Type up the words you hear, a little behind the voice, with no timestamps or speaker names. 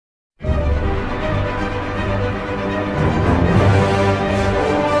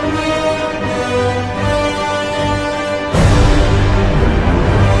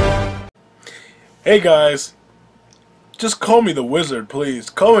Hey guys, just call me the Wizard, please.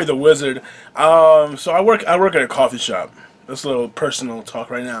 Call me the Wizard. So I work at a coffee shop. That's a little personal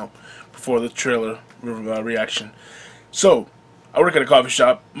talk right now, before the trailer reaction. So I work at a coffee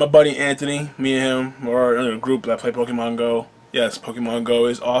shop. My buddy Anthony, me and him, we're in a group that play Pokemon Go. Yes, Pokemon Go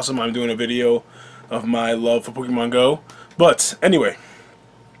is awesome. I'm doing a video of my love for Pokemon Go. But anyway,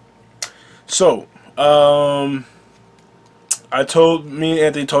 so me and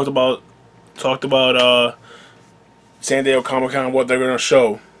Anthony talked about San Diego Comic Con, what they're gonna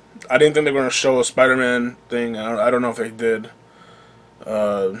show. I didn't think they were gonna show a Spider-Man thing. I don't know if they did.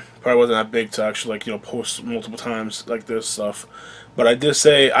 Probably wasn't that big to actually post multiple times like this stuff. But I did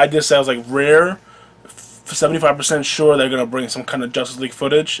say I was like Rare, 75% sure they're gonna bring some kind of Justice League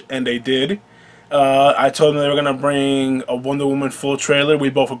footage, and they did. I told them they were gonna bring a Wonder Woman full trailer. We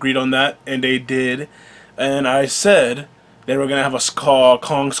both agreed on that, and they did. And I said they were gonna have a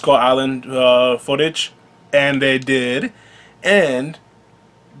Kong Skull Island footage, and they did. And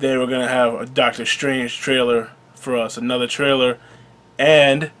they were gonna have a Doctor Strange trailer for us, another trailer,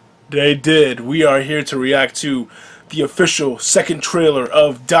 and they did. We are here to react to the official second trailer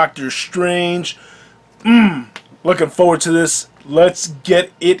of Doctor Strange. Looking forward to this. Let's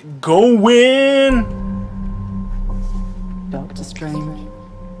get it going. Doctor Strange,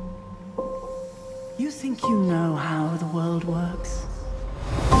 you think you know how the world works?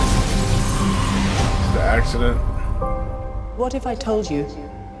 The accident. What if I told you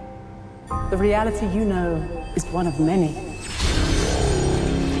the reality you know is one of many?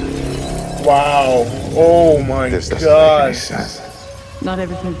 Wow. Oh my God. Not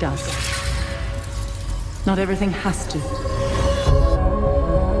everything does. Not everything has to.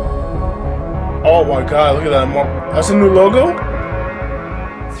 Oh my God, look at that. That's a new logo?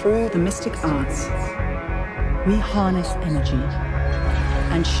 Through the mystic arts, we harness energy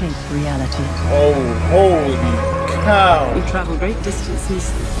and shape reality. Oh, holy cow. We travel great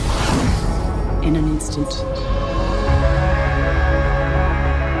distances in an instant.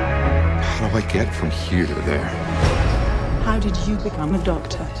 How do I get from here to there? How did you become a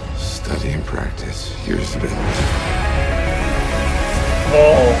doctor? Study and practice. Years of it.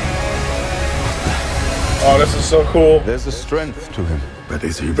 Oh. Oh, this is so cool. There's a strength to him. But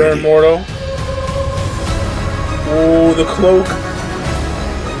is he They're ready? immortal. Oh, the cloak.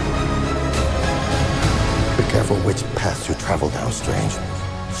 Be careful which paths you travel down, Strange.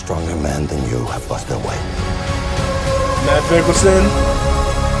 Stronger men than you have lost their way. Matt Nicholson.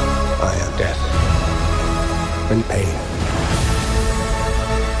 I am death and pain.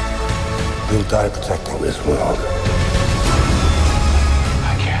 You'll die protecting this world.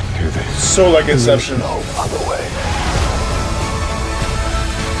 I can't do this. So like Inception. There's no other way.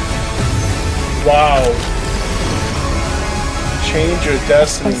 Wow. Change your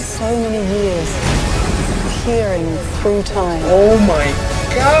destiny. For so many years, peering through time, Oh my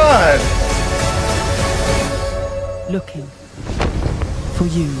God. looking for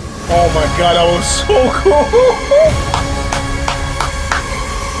you. Oh my God, that was so cool.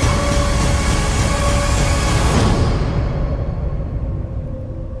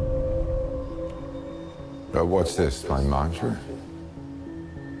 What's this, my mantra?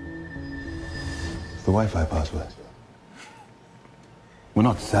 The Wi-Fi password. We're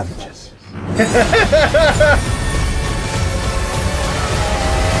not savages.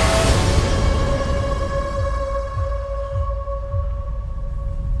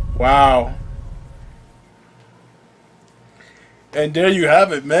 Wow. And there you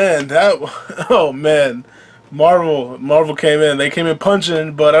have it, man. Oh man. Marvel came in. They came in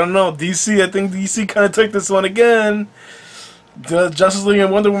punching, but I don't know. DC, I think DC kind of took this one again. The Justice League and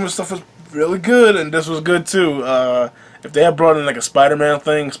Wonder Woman stuff was really good, and this was good too. If they had brought in like a Spider-Man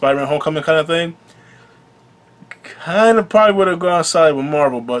thing, Spider-Man Homecoming kind of thing, kind of probably would have gone outside with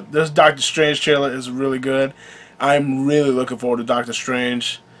Marvel. But this Doctor Strange trailer is really good. I'm really looking forward to Doctor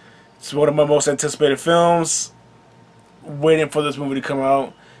Strange. It's one of my most anticipated films. Waiting for this movie to come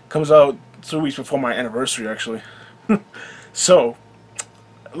out. Comes out 2 weeks before my anniversary, actually. So,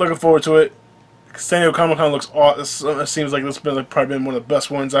 looking forward to it. San Diego Comic Con looks awesome. It seems like this has been probably been one of the best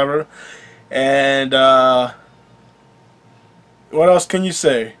ones ever. And what else can you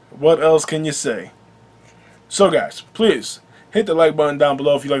say? What else can you say? So, guys, please hit the like button down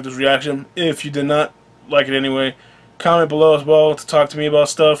below if you like this reaction. If you did not like it anyway, comment below as well to talk to me about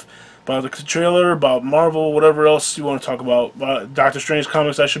stuff. About the trailer, about Marvel, whatever else you want to talk about. Doctor Strange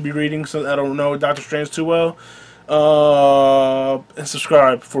comics I should be reading, so I don't know Doctor Strange too well. And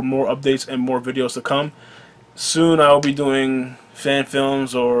subscribe for more updates and more videos to come. Soon I will be doing fan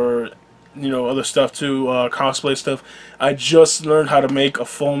films or other stuff too, cosplay stuff. I just learned how to make a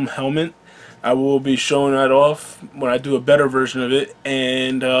foam helmet I will be showing that off when I do a better version of it,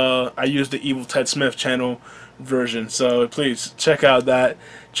 and I use the Evil Ted Smith channel version. So please check out that.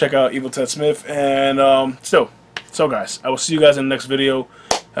 Check out Evil Ted Smith, and so guys, I will see you guys in the next video.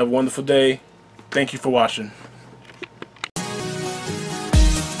 Have a wonderful day. Thank you for watching.